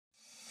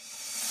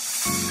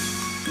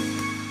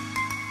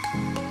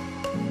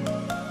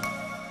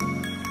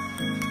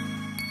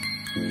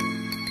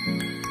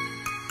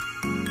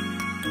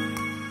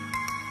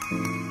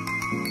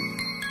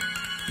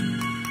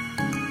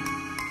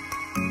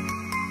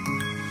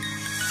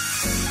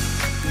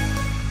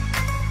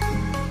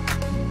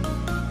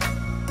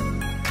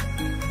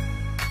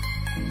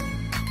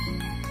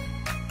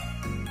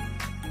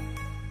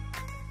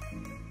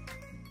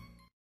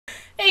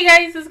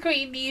Hey guys, it's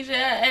Queendija,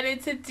 and in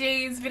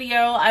today's video,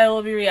 I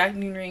will be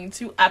reacting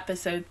to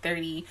episode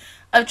 30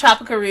 of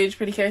Tropical-Rouge.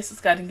 Pretty curious,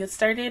 let's go ahead and get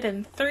started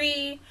in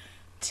 3,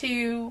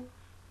 2,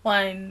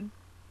 1,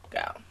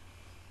 go.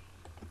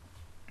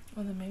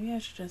 Well then maybe I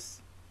should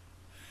just,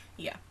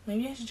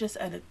 maybe I should just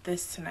edit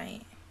this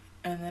tonight,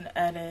 and then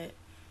edit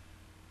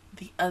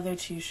the other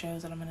 2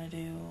 shows that I'm gonna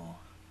do.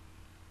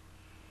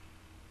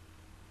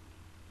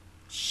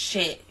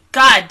 Shit.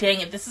 God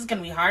dang it, this is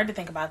gonna be hard to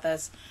think about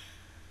this.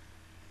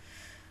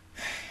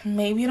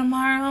 Maybe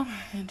tomorrow.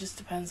 It just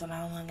depends on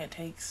how long it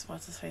takes.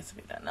 What's his face to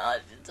be done? Oh,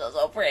 it's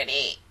so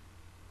pretty.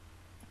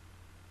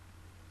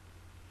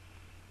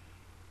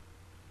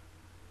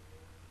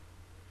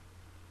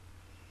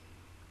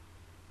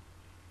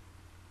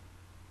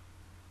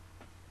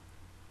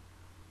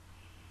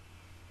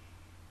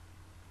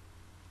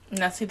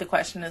 Now, see, the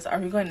question is, are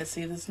we going to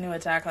see this new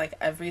attack like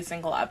every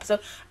single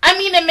episode? I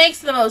mean, it makes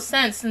the most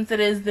sense since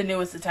it is the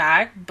newest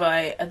attack,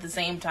 but at the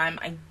same time,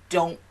 I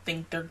don't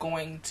think they're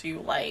going to,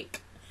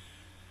 like,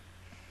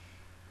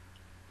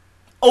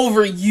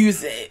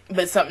 overuse it,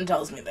 but something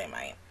tells me they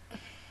might.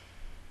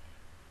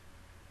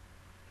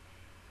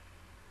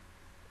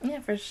 Yeah,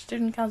 for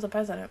student council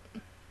president.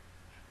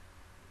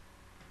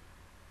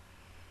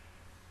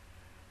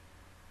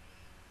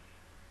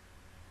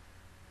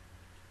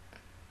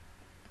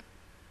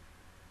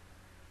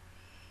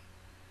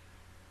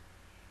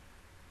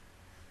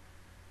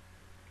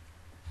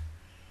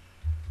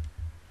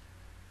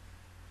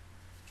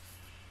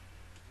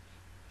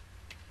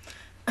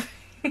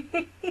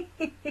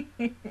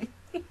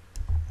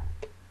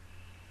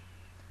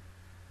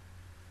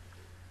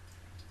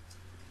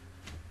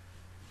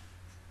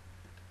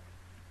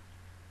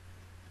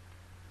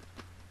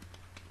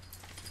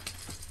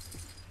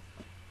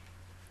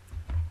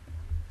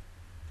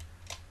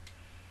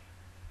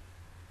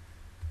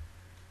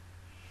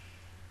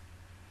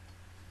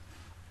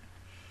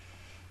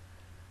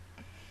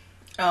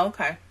 Oh,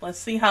 okay. Let's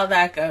see how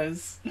that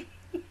goes.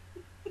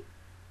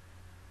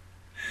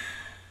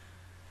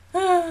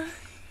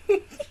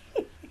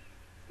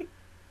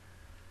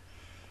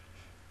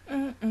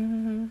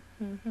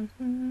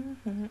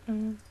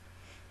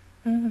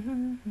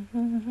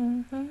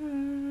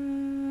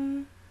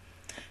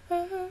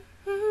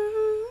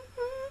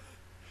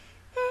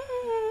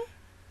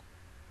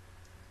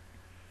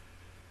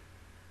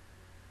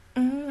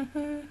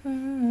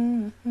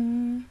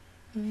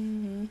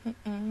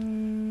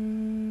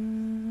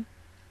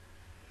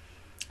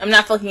 I'm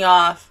not flicking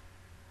off.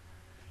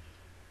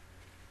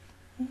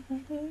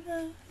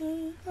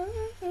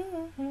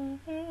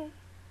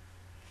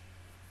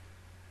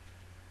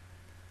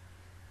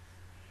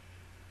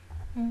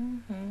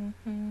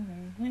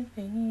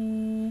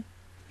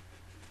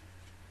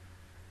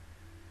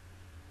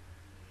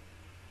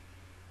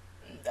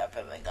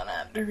 Definitely gonna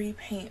have to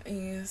repaint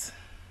these.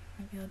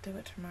 Maybe I'll do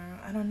it tomorrow.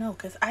 I don't know,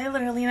 because I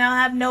literally now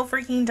have no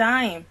freaking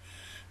time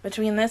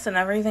between this and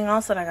everything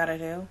else that I gotta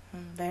do.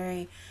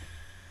 I'm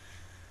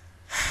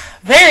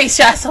very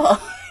stressful.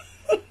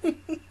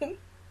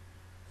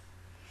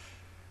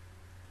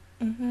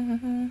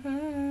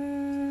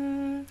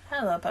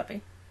 Hello,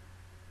 puppy.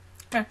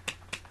 Come here.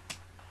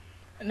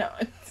 No.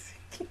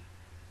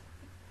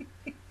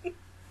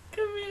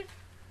 Come here.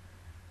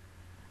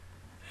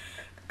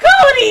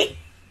 Cody!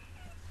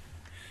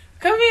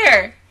 Come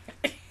here.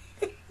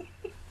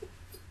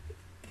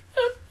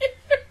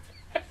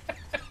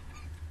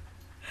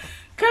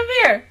 Come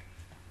here.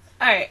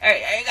 Alright,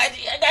 I got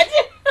you.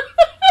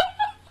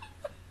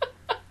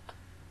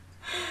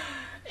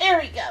 There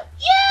we go. Yay!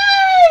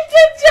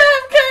 Good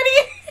job, Cody!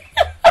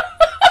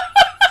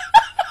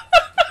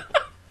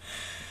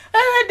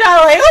 And then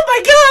Dolly, oh my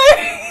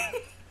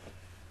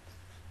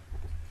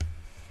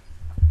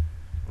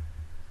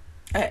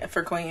god!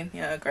 For Queen,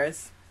 yeah, of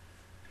course.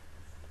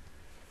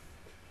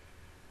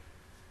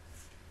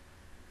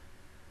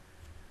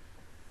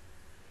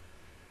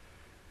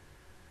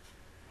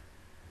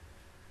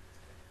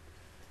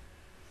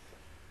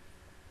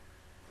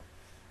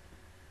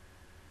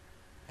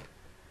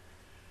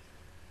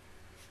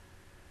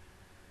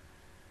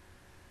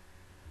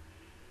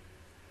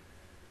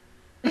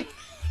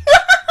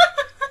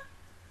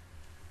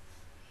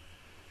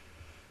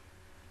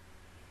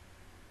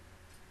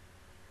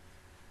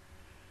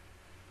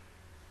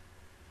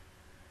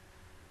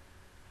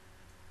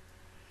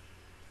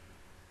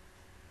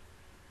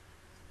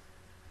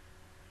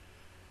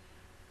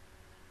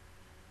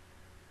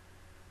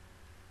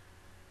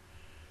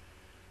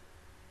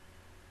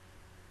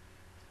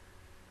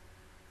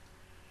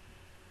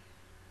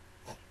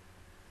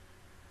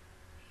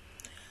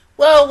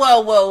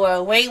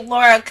 Whoa. Wait,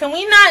 Laura, can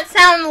we not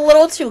sound a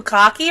little too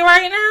cocky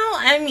right now?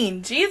 I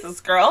mean,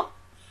 Jesus, girl.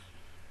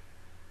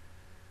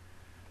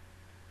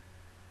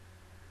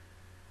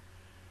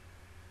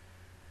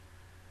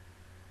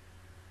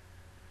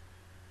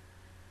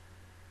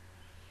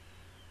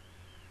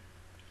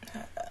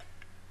 Yeah,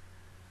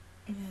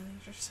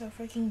 these are so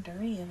freaking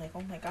dirty. Like,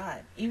 oh my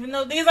god. Even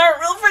though these aren't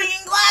real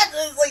freaking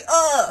glasses, like,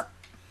 ugh.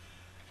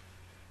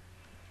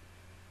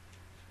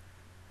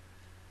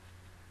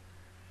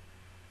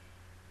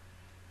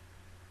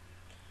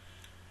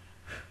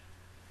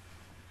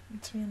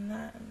 between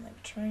that and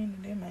like trying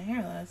to do my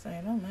hair last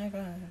night. Oh my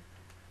god.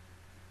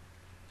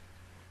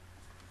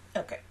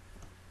 Okay.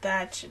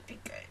 That should be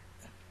good.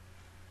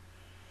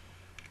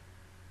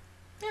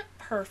 Yep,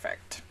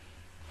 perfect.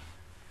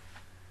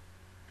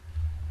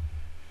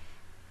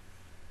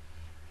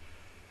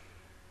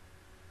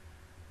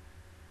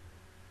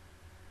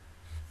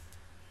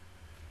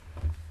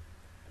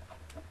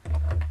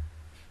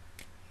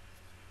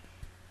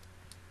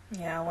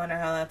 Yeah, I wonder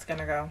how that's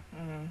gonna go.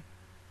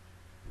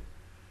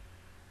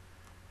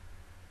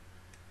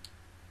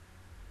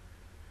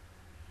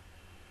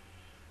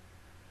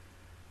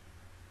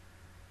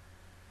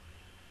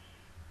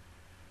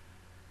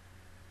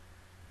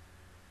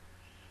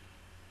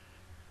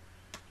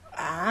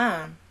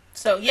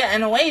 So yeah,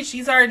 in a way,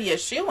 she's already a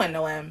shoo-in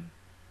to him.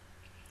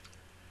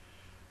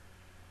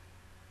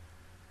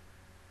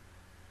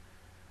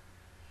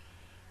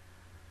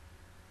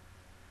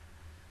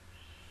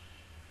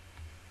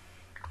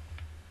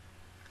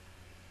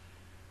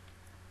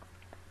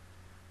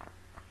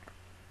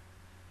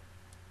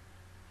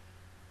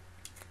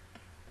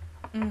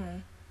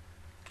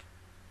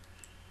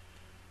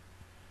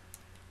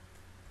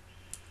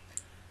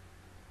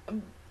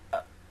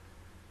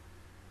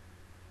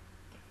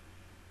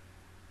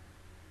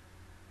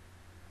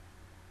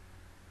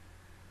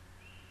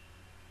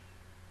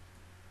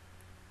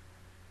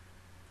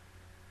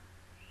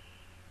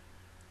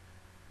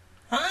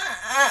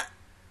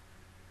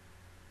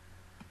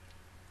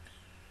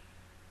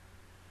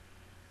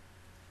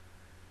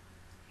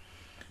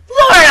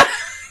 Laura!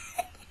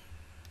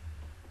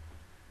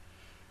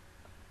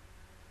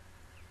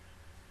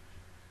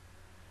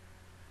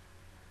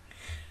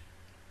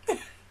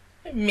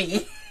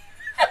 Me.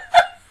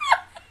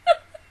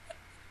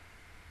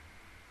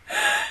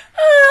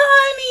 Oh,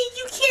 honey,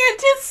 you can't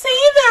just say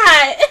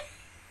that.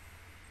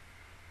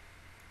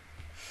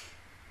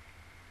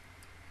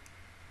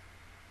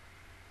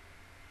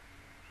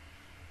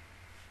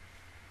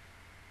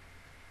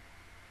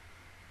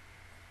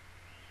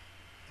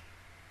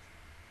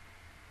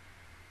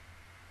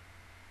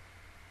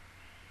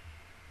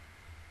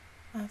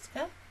 That's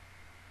good.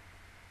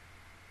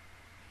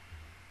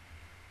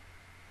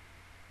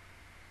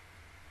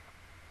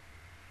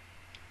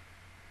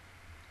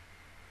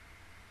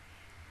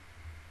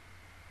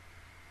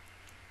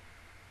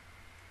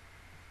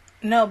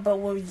 No, but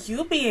will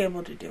you be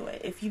able to do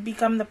it? If you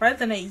become the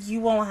president,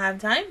 you won't have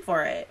time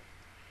for it.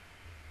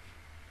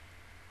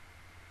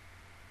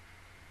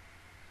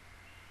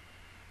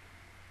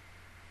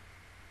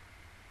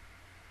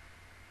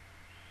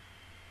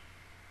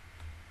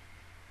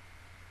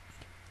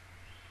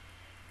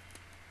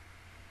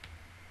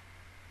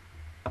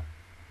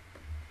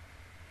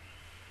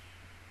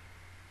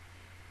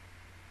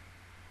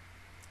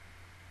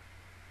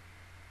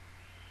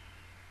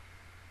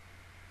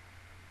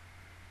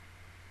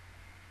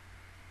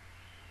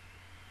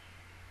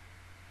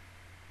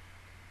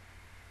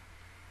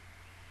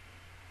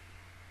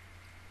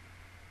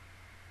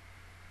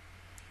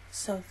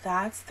 So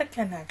that's the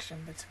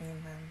connection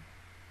between them.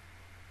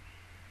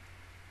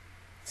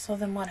 So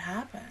then what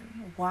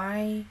happened?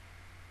 Why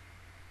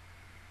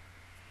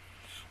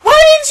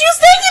didn't you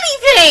say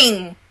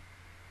anything?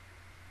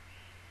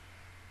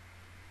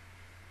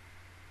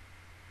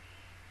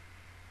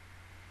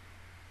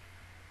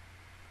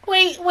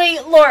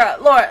 Wait, Laura,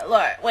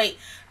 wait.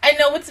 I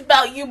know it's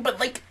about you, but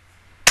like,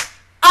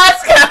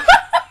 Asuka!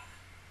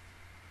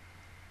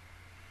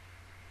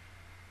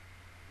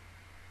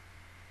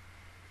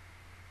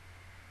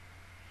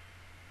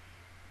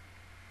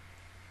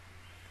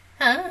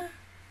 Huh?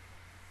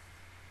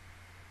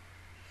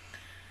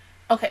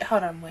 Okay,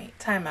 hold on, wait.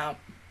 Time out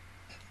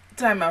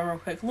real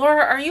quick.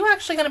 Laura, are you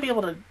actually going to be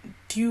able to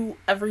do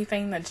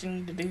everything that you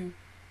need to do?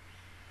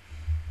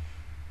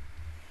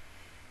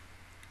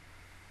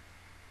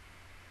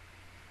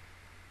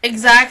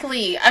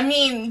 Exactly. I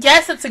mean,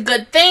 yes, it's a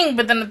good thing,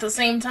 but then at the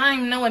same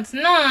time, no, it's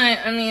not.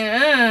 I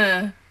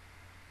mean,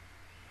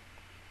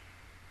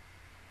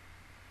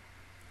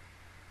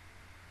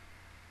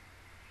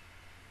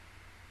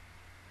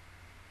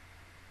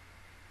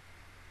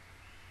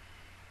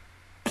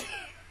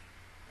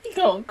 You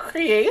gonna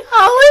create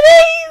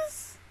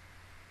holidays?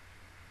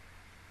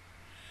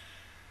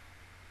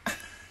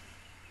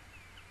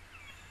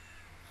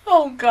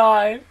 Oh,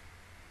 God.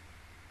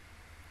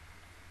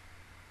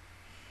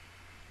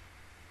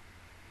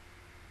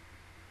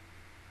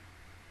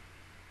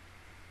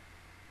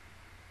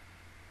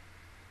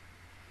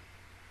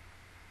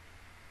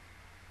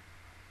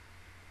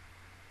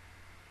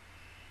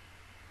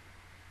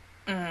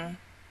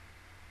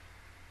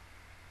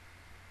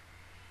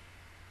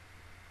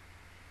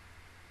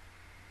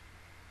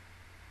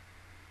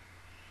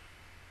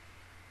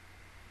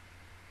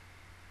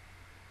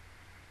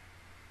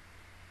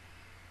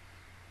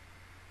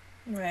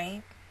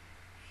 Right.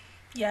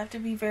 You have to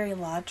be very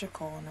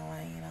logical in a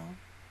way, you know?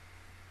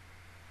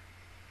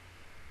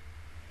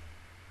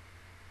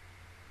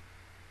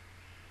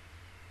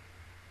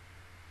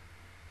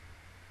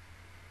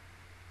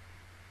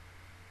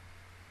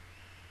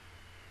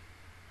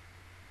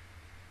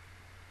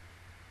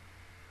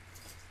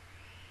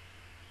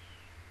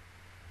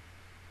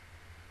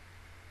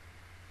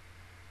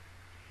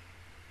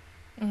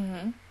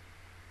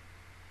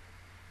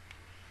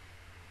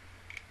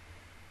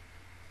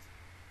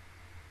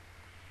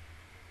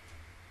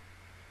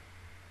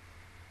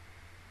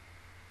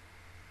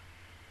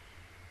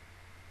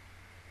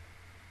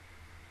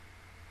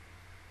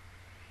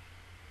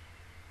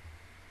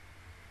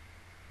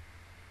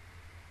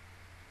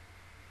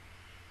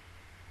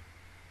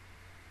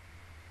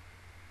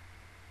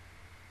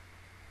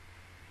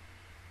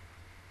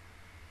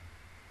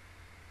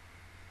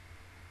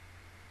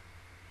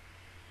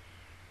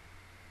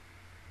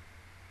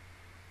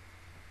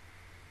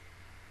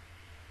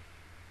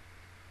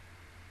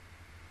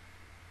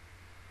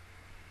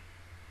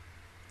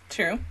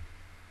 True.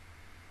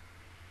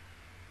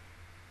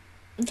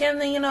 Yeah,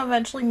 and then,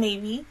 eventually,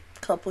 maybe a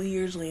couple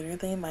years later,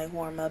 they might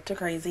warm up to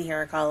crazy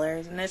hair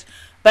colors and this.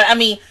 But, I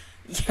mean,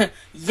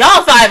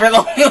 y'all five are the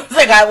only ones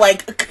that got,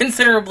 like,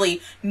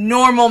 considerably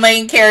normal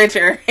main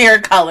character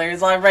hair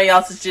colors. While everybody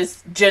else is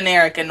just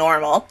generic and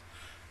normal.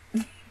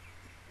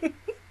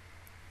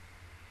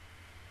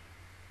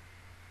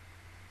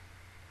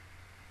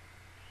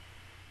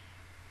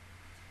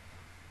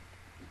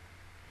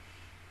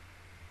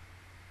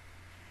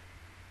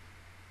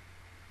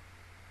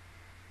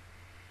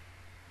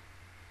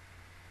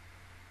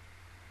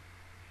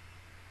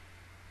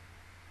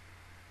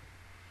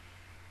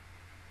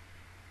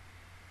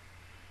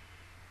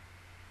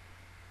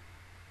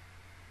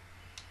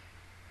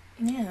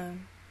 Yeah.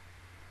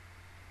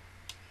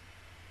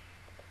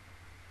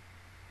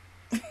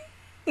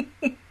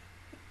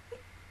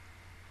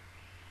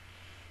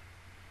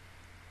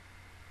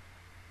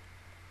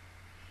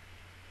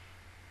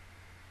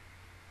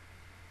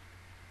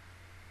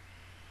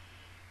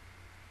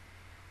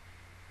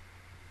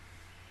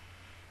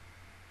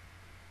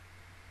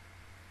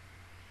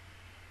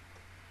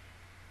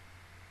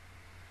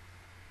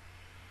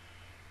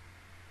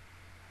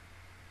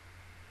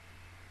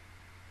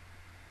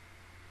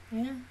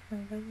 Yeah,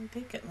 it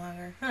did get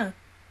longer, huh?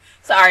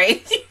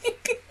 Sorry.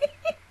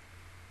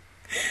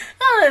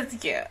 Oh, that's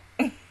cute.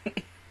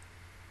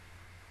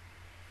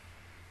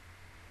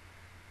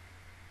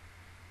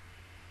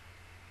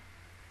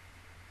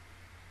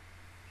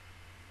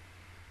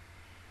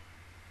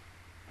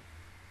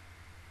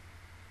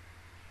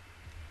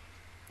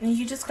 And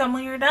you just come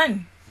when you're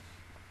done.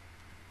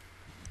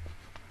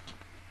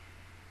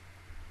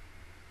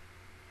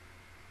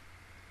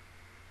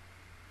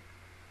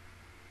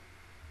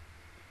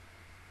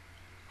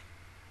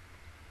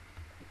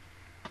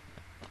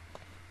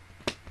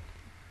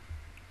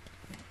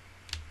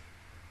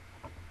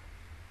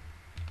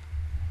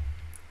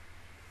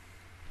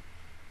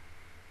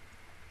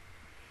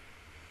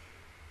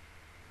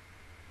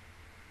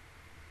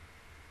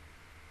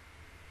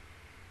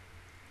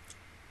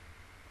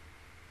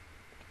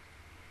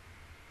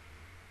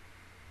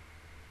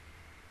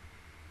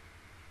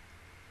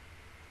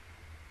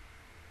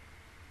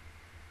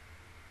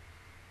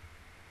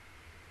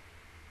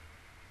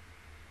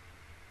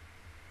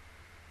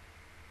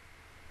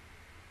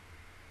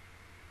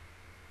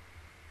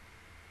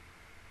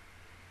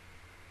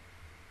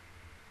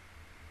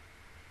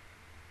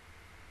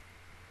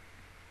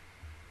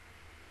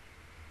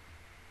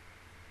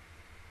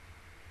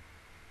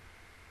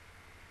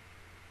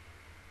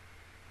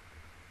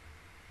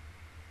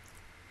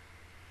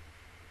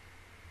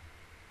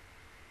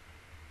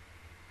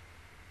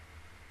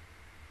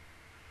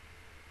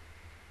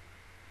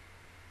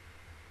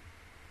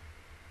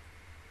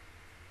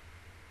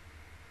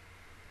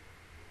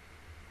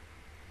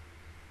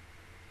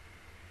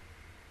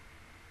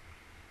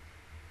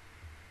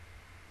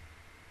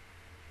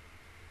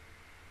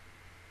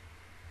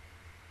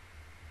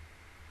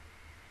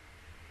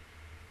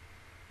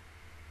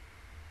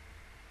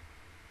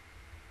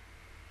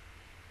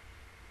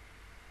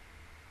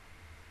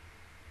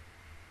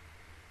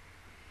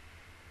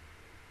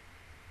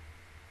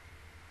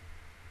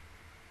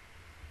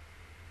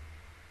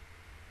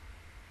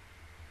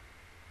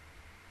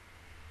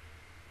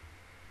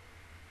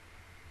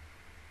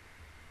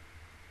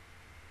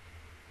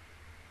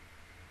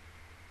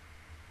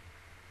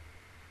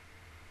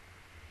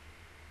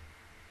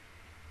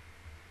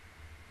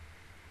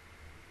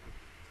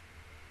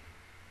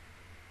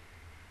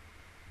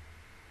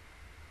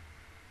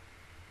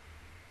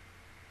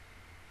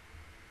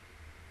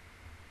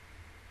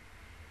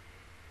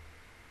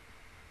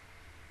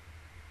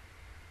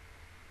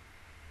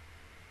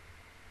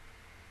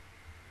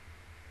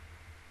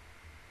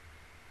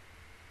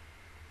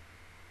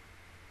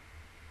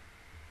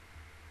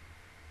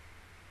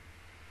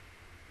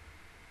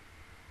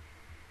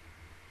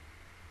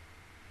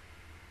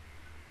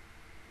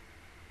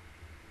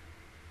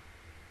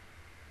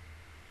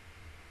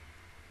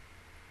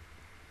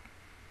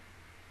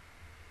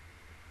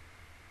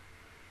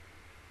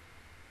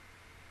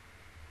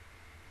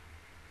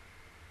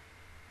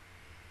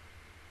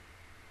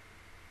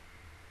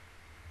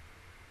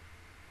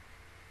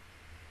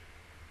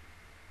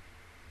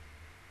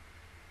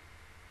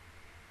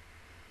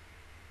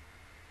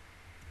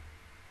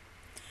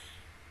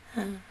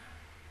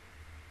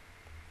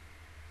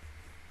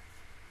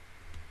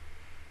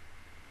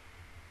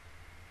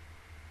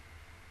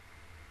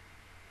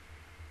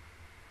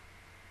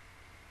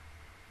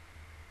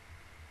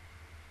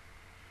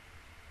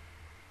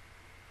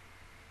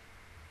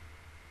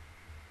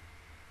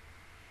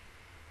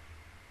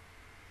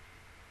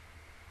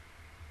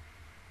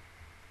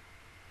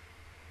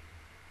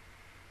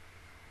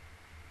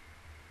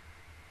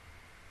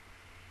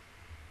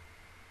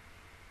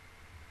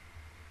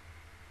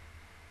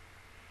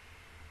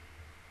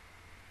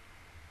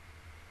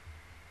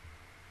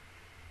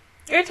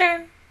 Your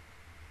turn.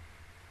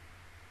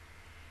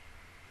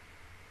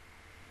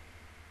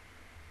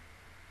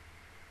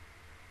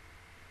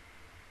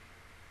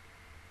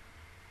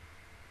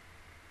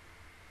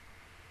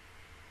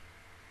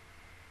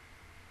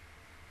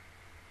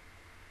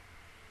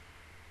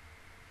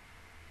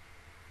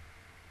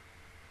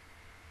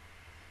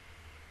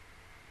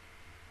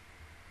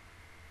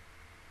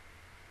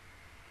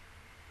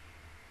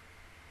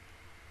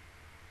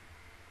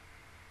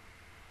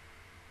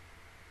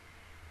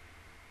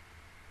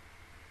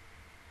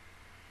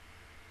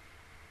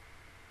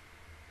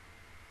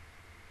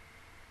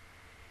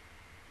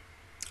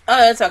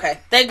 Oh, it's okay.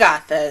 They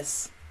got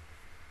this.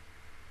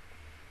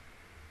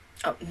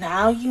 Oh,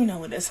 now you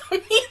know it is.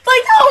 Like,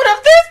 hold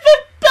up. There's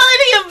been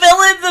plenty of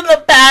villains in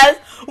the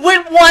past.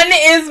 When one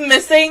is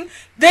missing,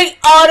 they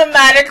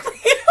automatically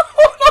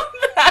hold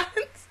on that.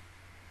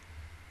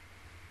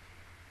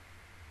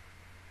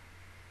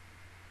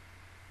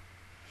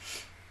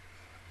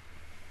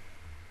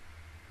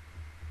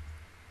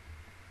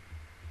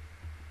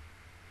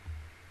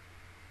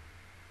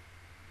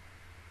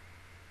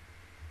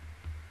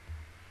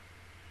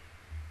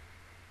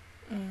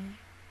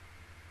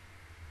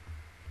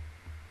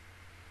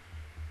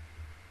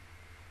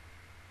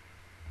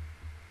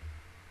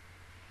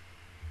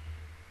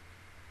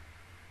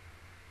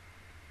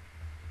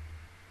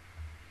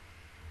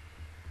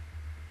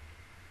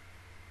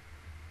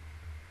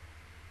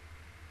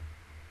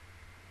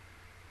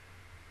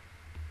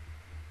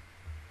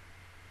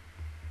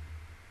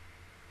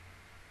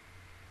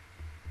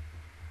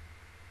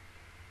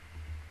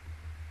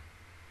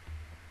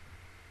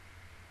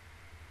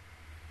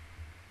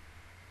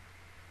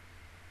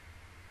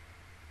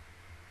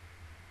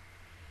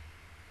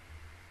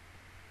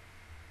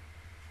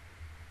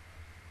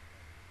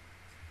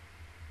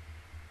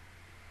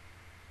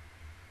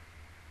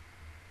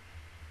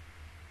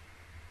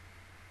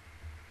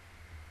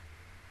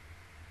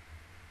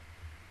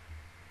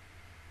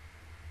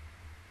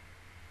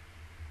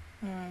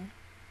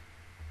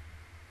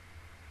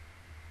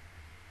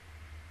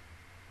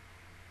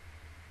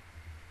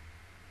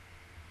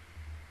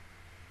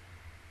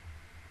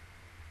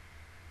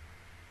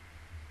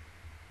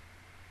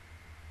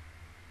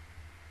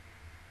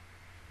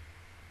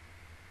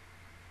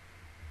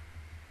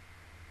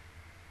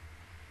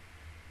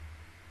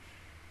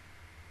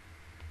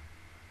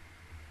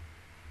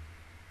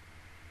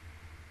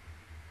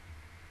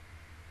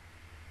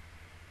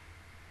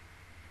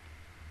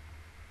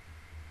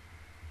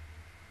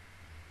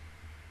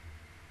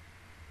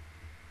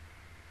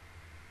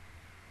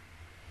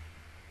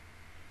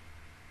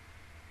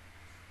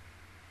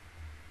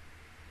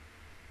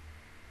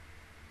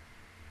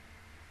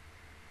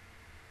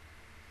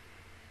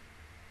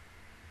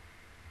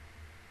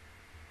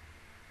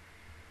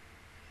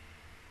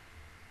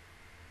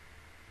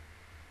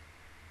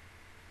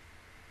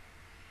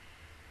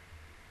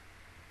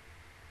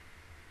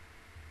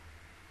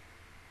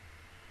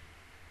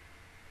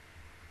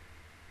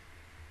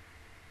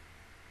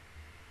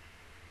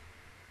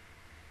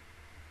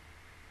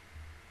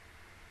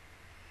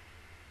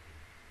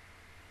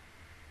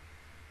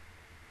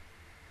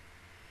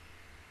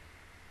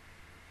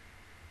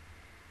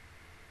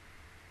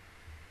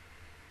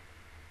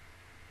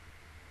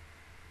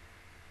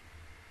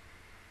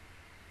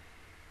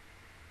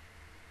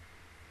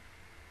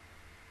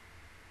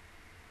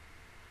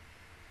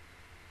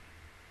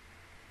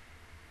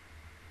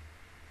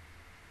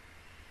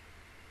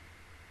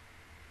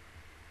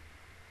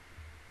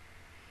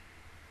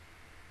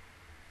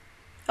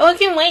 Oh, I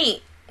can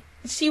wait.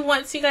 She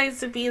wants you guys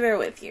to be there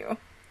with you.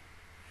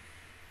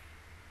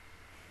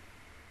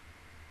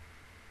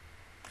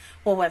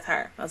 Well, with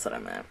her. That's what I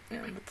meant.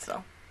 Yeah, but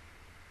still.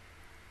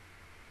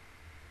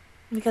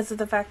 Because of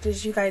the fact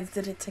is you guys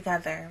did it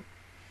together.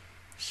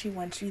 She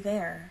wants you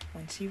there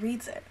when she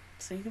reads it.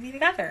 So you can be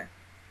together.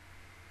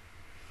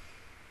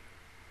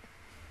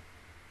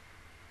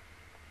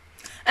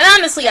 And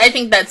honestly, I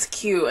think that's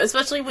cute.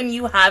 Especially when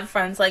you have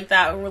friends like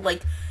that who will,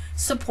 like,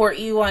 support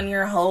you on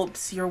your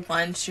hopes, your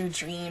wants, your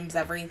dreams,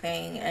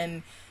 everything.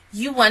 And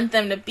you want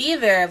them to be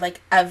there,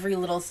 like, every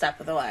little step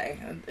of the way.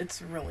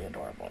 It's really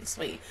adorable and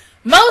sweet.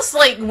 Most,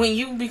 like, when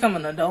you become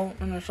an adult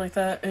and stuff like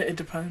that, it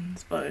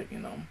depends. But, you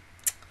know.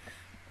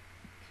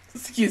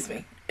 Excuse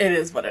me. It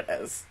is what it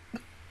is.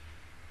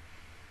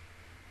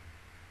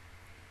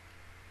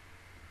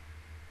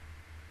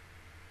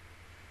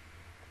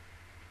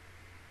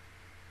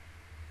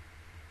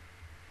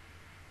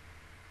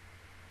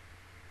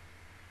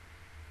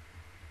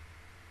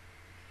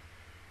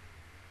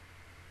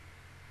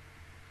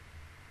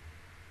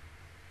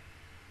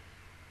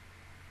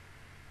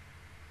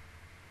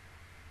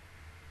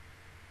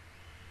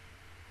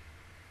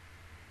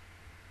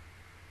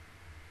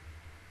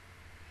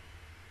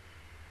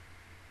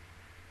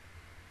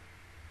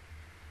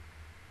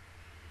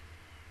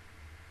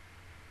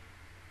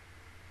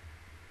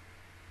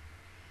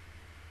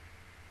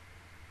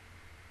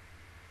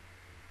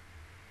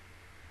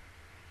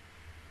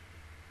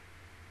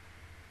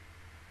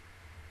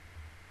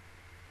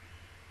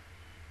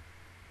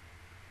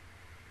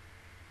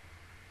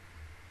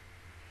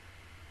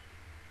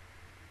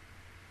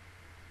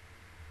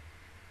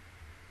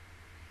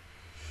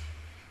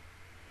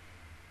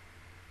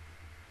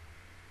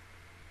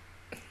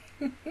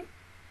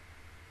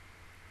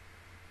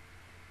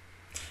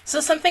 So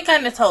something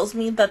kind of tells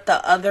me that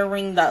the other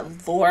ring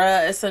that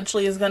Laura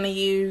essentially is going to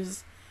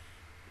use,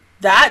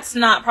 that's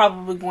not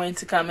probably going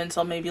to come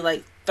until maybe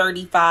like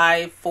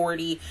 35,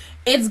 40.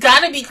 It's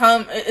got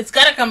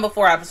to come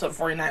before episode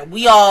 49.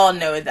 We all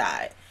know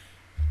that.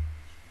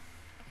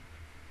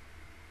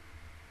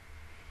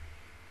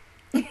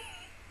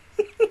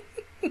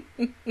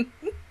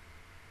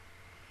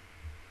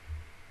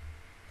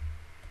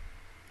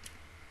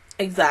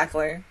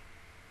 Exactly.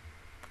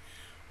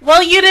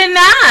 Well, you didn't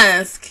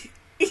ask.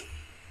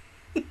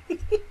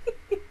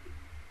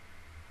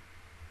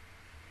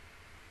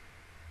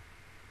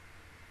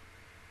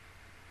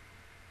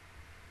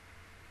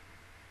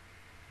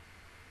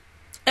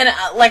 And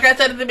like I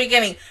said at the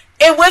beginning,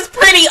 it was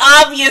pretty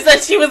obvious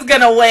that she was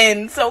gonna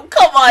win. So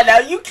come on now,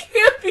 you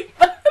can't be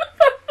mad.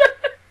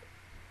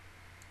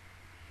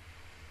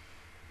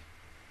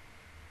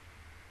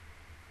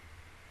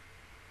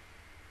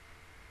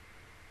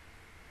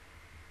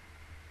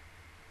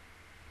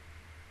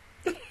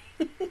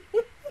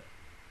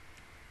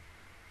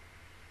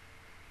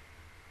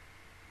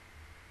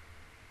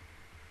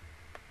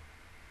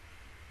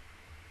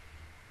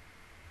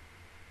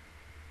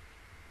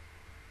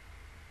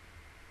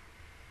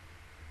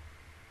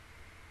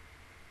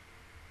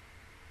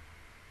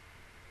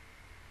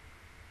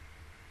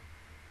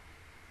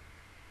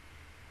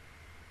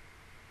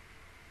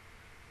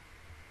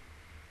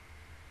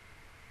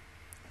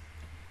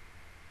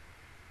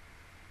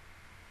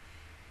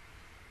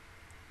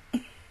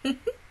 Look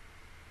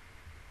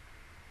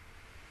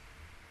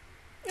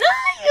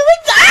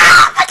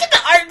at the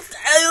art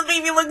style. It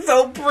made me look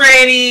so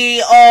pretty.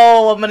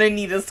 Oh, I'm gonna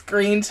need a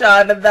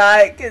screenshot of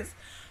that, because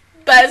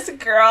best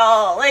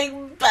girl,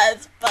 like,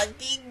 best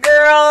fucking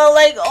girl,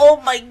 like,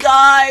 oh my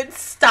god,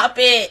 stop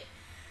it.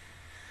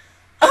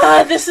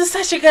 This is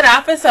such a good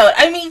episode.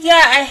 I mean,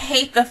 yeah, I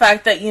hate the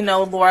fact that, you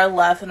know, Laura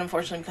left, and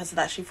unfortunately because of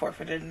that she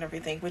forfeited and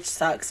everything, which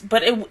sucks.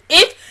 But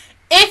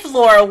if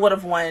Laura would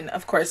have won,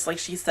 of course, like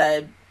she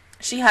said,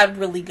 she had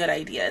really good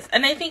ideas.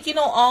 And I think, you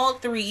know, all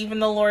three, even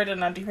though Laura did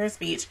not do her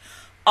speech,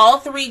 all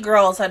three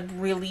girls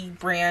had really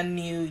brand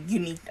new,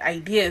 unique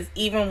ideas.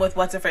 Even with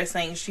What's-Her-Face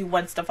saying she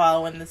wants to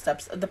follow in the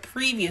steps of the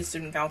previous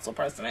student council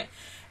president.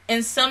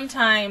 And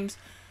sometimes,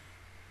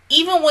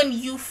 even when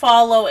you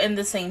follow in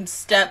the same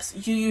steps,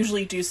 you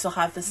usually do still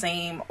have the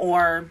same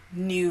or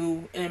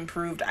new and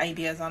improved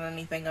ideas on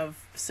anything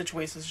of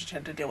situations you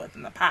had to deal with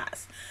in the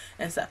past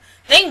and stuff.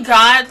 Thank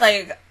God,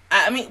 like,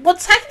 I mean, well,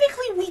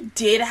 technically we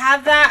did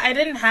have that. I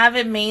didn't have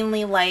it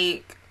mainly,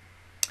 like,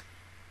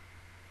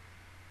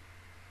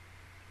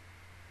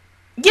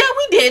 yeah,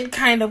 we did,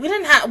 kind of.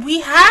 We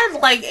had,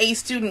 like, a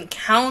student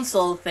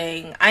council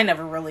thing. I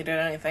never really did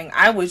anything.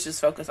 I was just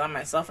focused on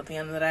myself at the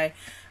end of the day.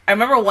 I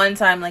remember one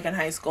time, like, in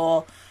high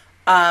school,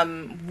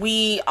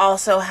 we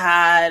also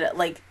had,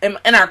 like,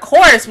 in our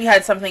course, we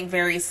had something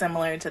very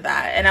similar to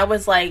that. And I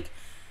was like,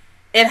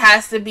 it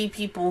has to be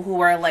people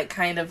who are, like,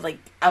 kind of, like,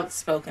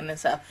 outspoken and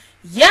stuff.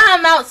 Yeah,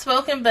 I'm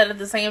outspoken, but at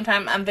the same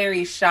time, I'm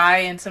very shy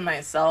into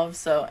myself.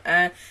 So,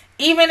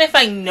 even if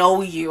I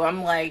know you,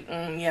 I'm like,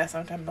 yeah,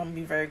 sometimes I'm gonna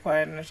be very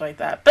quiet and it's like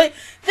that. But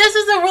this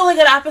is a really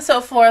good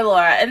episode for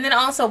Laura. And then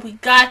also, we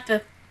got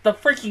the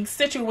freaking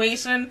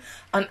situation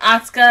on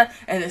Asuka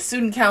and the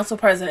student council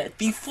president.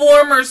 The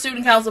former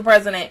student council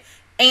president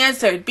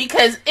answered,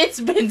 because it's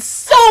been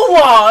so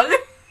long.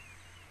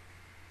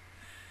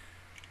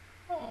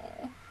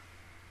 Oh.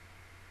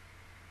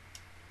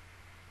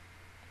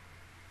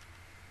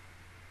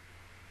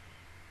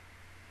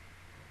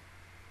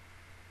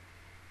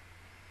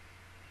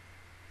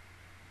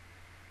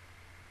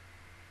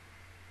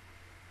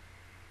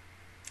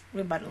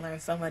 We're about to learn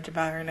so much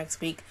about her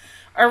next week,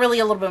 or really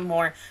a little bit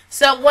more.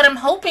 So what I'm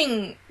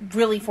hoping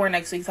really for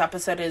next week's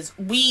episode is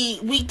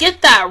we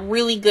get that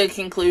really good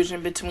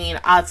conclusion between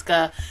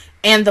Asuka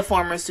and the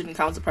former student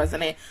council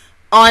president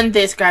on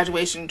this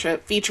graduation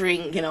trip,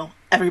 featuring, you know,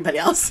 everybody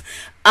else.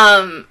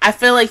 I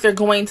feel like they're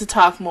going to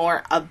talk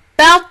more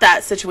about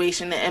that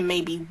situation and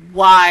maybe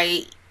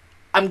why,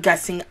 I'm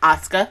guessing,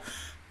 Asuka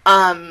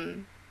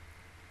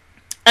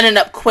ended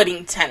up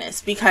quitting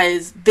tennis,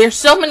 because there's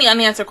so many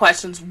unanswered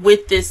questions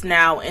with this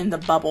now in the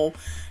bubble,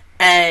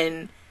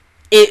 and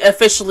it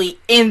officially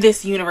in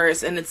this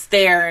universe, and it's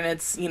there, and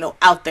it's, you know,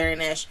 out there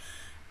and ish,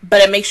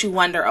 but it makes you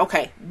wonder,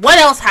 okay, what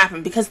else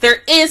happened? Because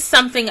there is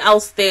something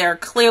else there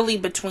clearly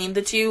between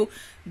the two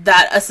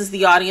that us as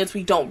the audience,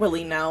 we don't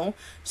really know.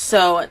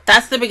 So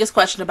that's the biggest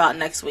question about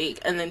next week.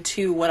 And then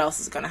two, what else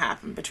is going to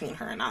happen between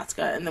her and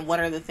Asuka? And then what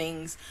are the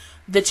things,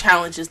 the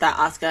challenges that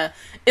Asuka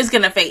is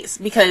going to face?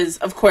 Because,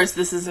 of course,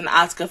 this is an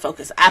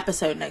Asuka-focused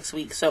episode next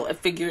week. So it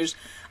figures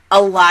a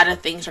lot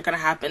of things are going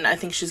to happen. I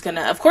think she's going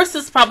to, of course,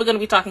 this is probably going to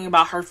be talking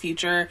about her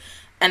future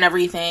and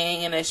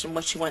everything, and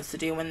what she wants to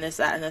do and this,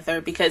 that, and the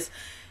third. Because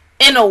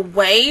in a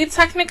way,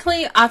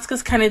 technically,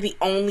 Asuka's kind of the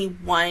only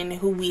one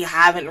who we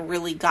haven't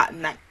really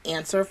gotten that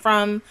answer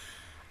from.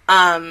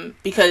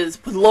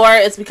 Because with Laura,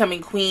 it's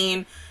becoming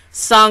queen.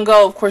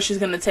 Sango, of course, she's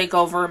going to take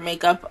over,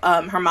 make up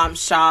her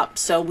mom's shop.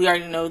 So we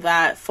already know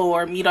that.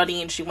 For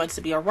Midori, she wants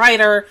to be a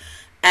writer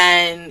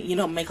and, you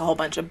know, make a whole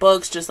bunch of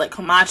books, just like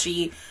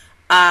Komachi.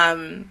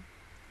 Freaking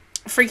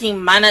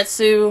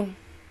Manatsu.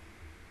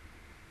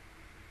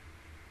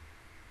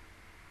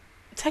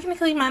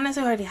 Technically,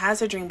 Manatsu already has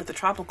her dream with the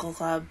Tropical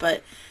Club,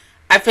 but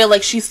I feel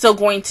like she's still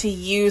going to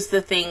use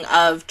the thing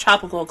of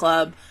Tropical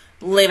Club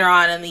later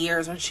on in the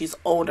years when she's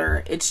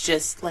older. It's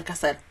just, like I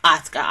said,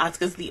 Asuka.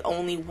 Asuka's the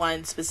only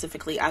one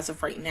specifically as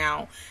of right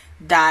now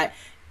that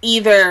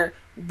either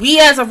we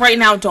as of right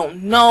now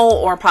don't know,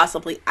 or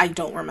possibly I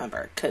don't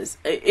remember, because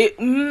I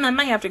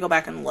might have to go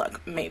back and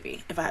look,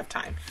 maybe, if I have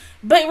time.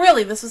 But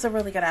really, this was a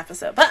really good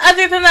episode. But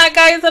other than that,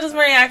 guys, that is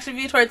my reaction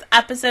view towards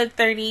episode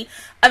 30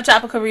 of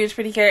Tropical-Rouge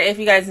Precure. If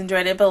you guys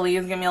enjoyed it,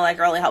 please give me a like,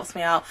 it really helps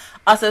me out.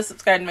 Also,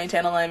 subscribe to my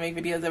channel, I make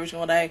videos every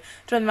single day.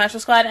 Join the Master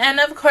Squad, and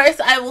of course,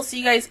 I will see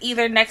you guys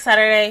either next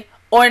Saturday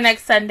or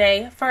next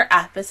Sunday for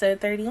episode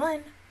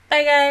 31.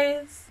 Bye,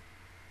 guys!